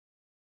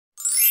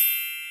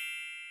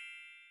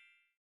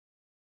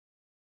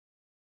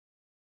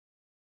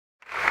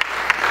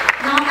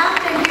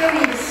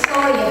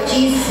story of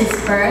Jesus'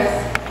 birth,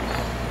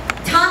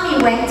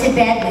 Tommy went to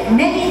bed with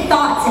many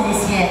thoughts in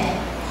his head.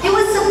 He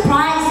was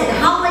surprised at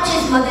how much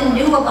his mother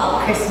knew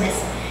about Christmas,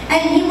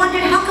 and he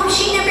wondered how come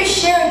she never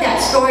shared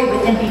that story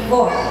with him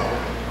before.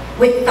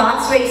 With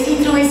thoughts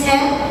racing through his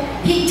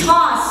head, he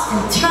tossed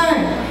and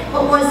turned,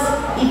 but was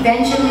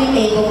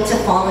eventually able to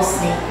fall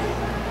asleep.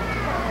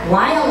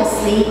 While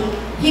asleep,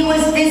 he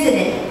was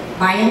visited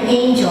by an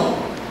angel.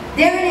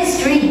 There in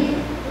his dream,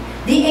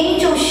 the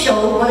angel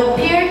showed what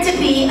appeared to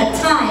be a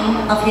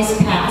time of his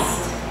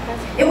past.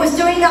 It was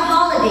during the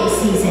holiday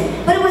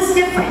season, but it was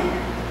different.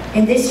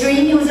 In this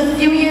dream, he was a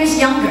few years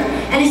younger,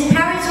 and his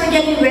parents were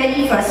getting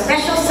ready for a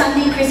special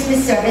Sunday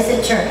Christmas service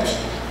at church.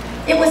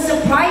 It was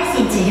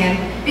surprising to him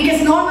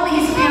because normally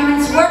his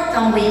parents worked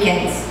on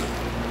weekends.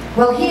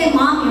 Well, he and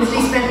Mom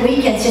usually spent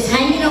weekends just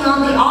hanging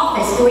around the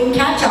office doing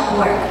catch-up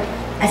work,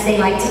 as they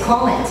like to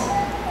call it.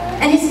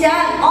 And his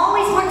dad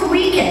always worked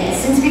weekends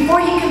since before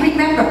he could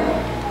remember.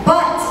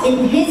 But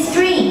in his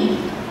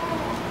dream,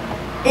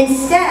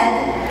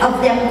 instead of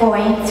them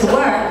going to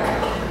work,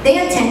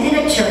 they attended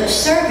a church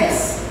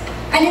service.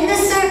 And in the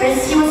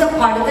service, he was a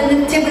part of the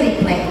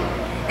nativity play.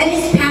 And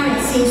his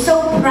parents seemed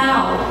so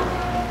proud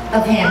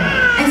of him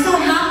and so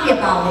happy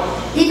about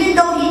it, even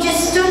though he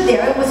just stood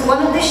there and was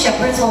one of the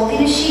shepherds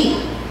holding a sheep.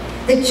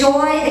 The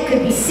joy that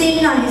could be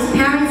seen on his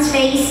parents'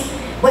 face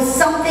was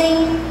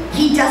something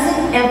he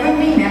doesn't ever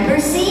remember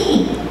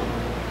seeing.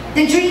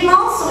 The dream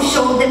also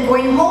showed them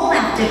going home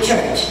after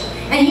church,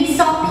 and he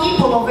saw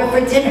people over for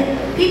dinner,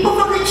 people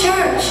from the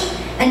church,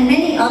 and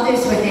many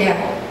others were there.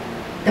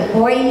 The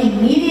boy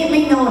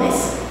immediately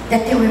noticed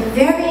that there were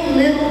very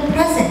little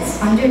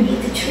presents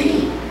underneath the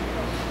tree,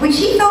 which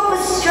he thought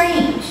was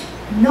strange.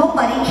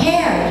 Nobody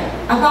cared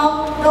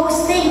about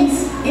those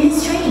things in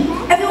his dream.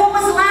 Everyone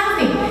was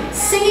laughing,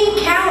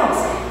 singing carols,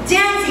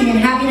 dancing, and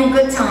having a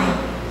good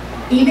time.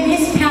 Even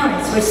his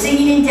parents were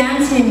singing and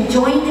dancing and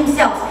enjoying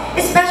themselves,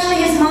 especially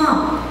his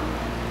mom.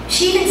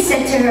 She even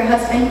said to her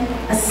husband,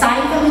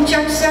 aside from the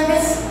church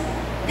service,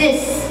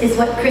 "This is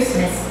what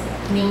Christmas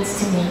means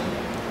to me."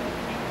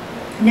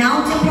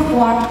 Now to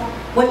perform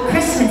what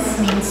Christmas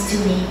means to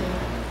me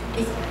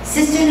is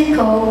Sister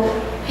Nicole,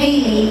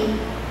 Haylee,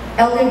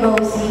 Elder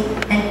Rosy,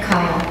 and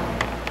Kyle.